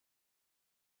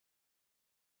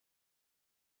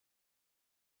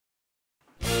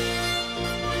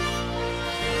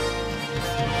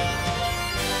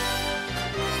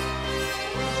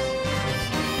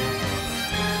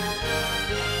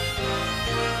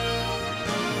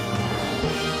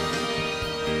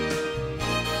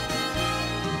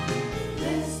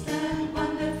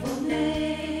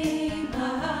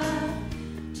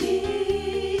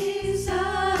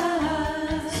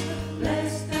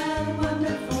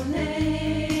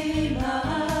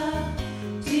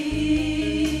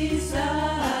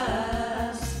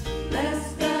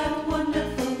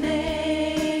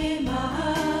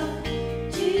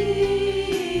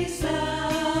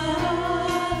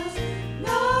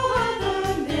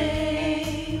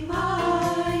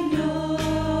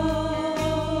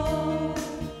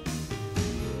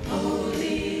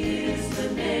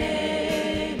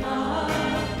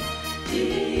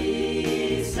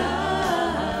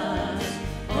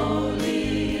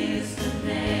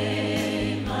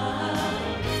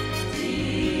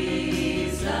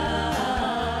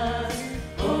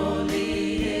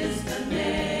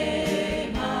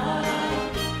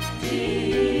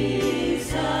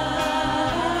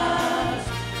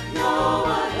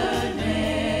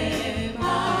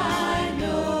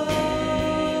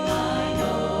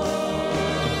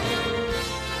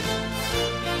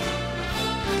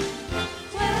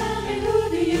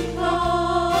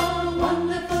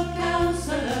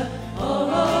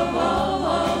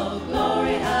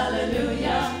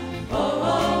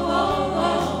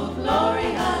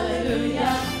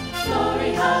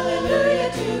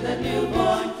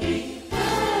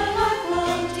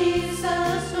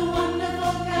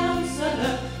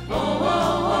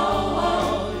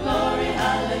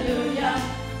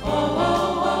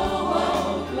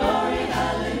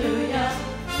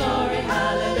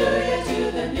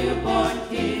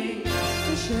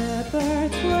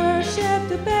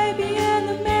the baby in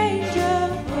the manger.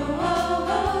 Oh, oh,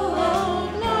 oh,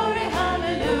 oh, glory,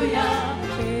 hallelujah.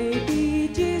 Baby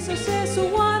Jesus is a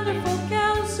wonderful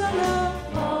counselor.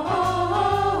 Oh, oh,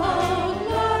 oh, oh,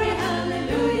 glory,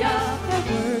 hallelujah. There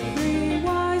were three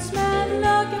wise men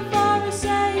looking for a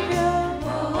savior. Oh,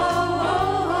 oh,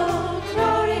 oh, oh,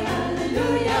 glory,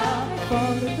 hallelujah. They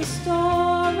followed the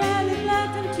star and it led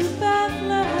them to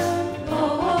Bethlehem.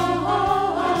 Oh, oh,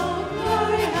 oh, oh,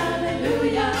 glory,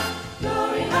 hallelujah.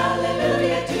 Glory,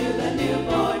 hallelujah to the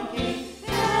newborn King.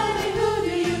 Tell me, who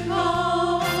do you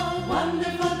call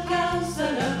wonderful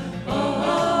counselor? Oh,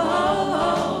 oh, oh,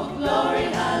 oh, glory,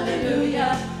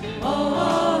 hallelujah. Oh,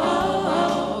 oh, oh,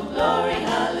 oh, glory,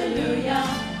 hallelujah.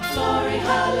 Glory,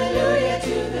 hallelujah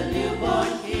to the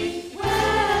newborn King.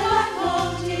 Well, I call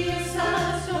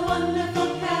Jesus a wonderful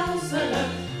counselor.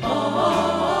 Oh, oh,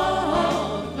 oh,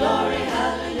 oh, glory,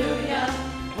 hallelujah.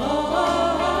 Oh,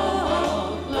 oh, oh,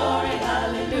 oh, glory,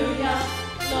 hallelujah.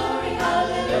 Glory,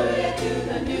 hallelujah to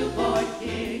the newborn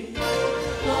King.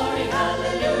 Glory,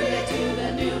 hallelujah to the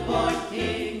newborn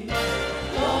King.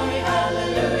 Glory,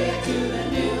 hallelujah to the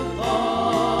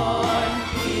newborn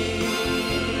King.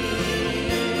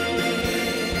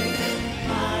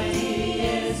 Mighty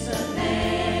is the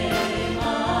name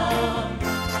of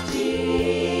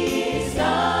Jesus.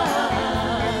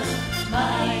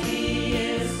 Mighty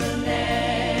is the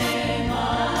name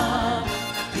of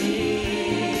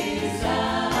Jesus.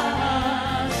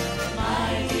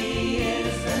 Mighty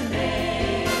is the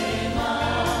name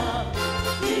of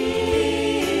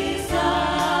Jesus.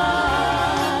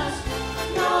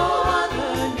 No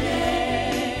other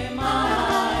name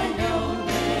I know,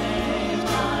 name I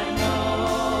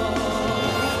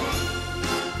know.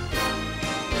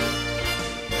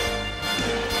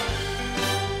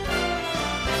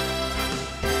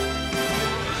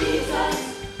 Jesus,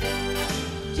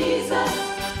 Jesus,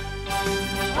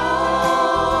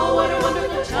 oh, what a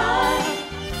wonderful child.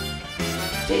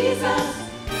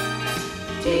 Jesus,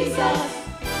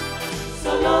 Jesus,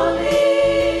 so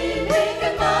lowly, meek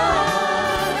and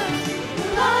mild. New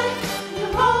life, new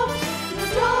hope, new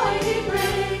joy he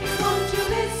brings. Won't you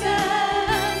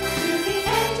listen to the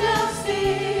angels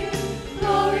sing?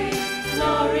 Glory,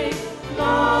 glory,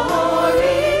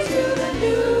 glory to the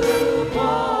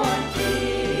newborn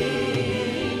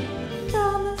King.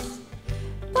 Promised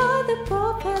by the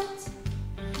prophets,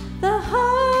 the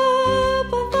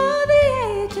hope of all the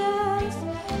ages.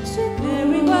 Sweet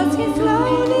Mary was his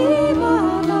lowly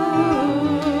mother.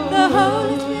 The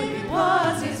Holy Spirit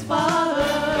Was his father.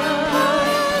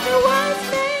 the wise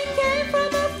men came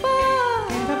from afar.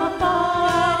 From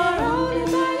afar, Only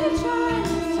by a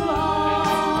shining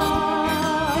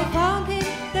star. They found him,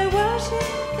 they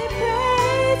worshipped, they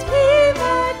praised him,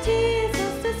 our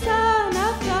Jesus, the Son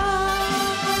of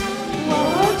God.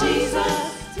 oh, Jesus,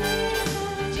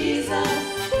 Jesus, Jesus,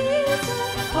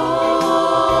 Jesus,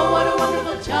 oh, what a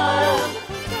wonderful child.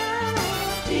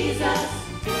 Jesus,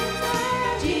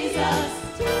 Jesus, Jesus,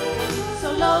 so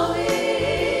lowly,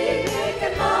 meek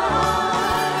and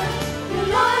mild. New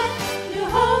life, new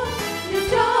hope, new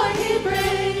joy he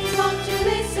brings. Won't you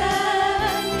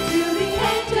listen to the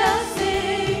angels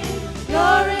sing?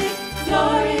 Glory,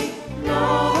 glory,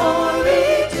 glory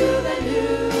to the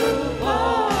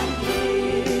newborn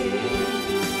King.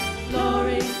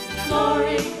 Glory,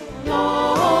 glory,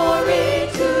 glory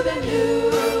to the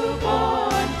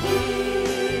newborn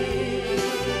King.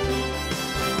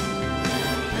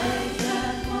 Praise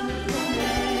that wonderful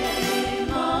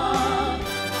name of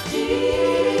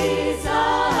Jesus.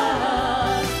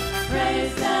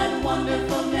 Praise that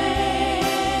wonderful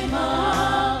name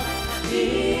of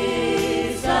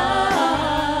Jesus.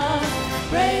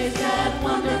 Praise that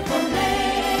wonderful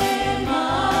name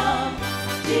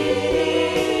of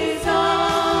Jesus.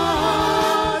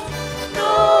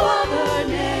 No other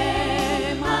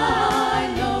name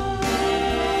I know,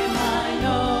 name I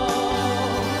know.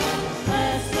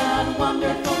 Bless that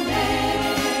wonderful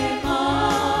name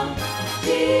of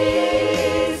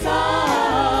Jesus.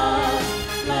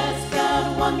 Bless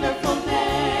that wonderful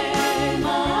name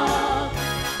of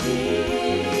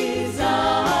Jesus.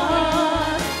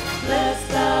 Bless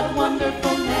that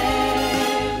wonderful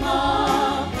name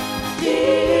of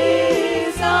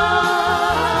Jesus.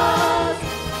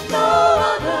 No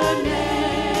other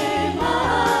name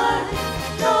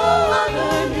no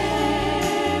other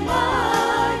name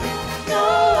no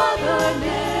other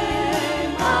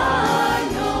name I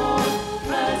know.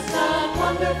 Bless that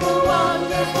wonderful,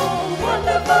 wonderful,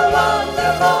 wonderful,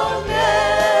 wonderful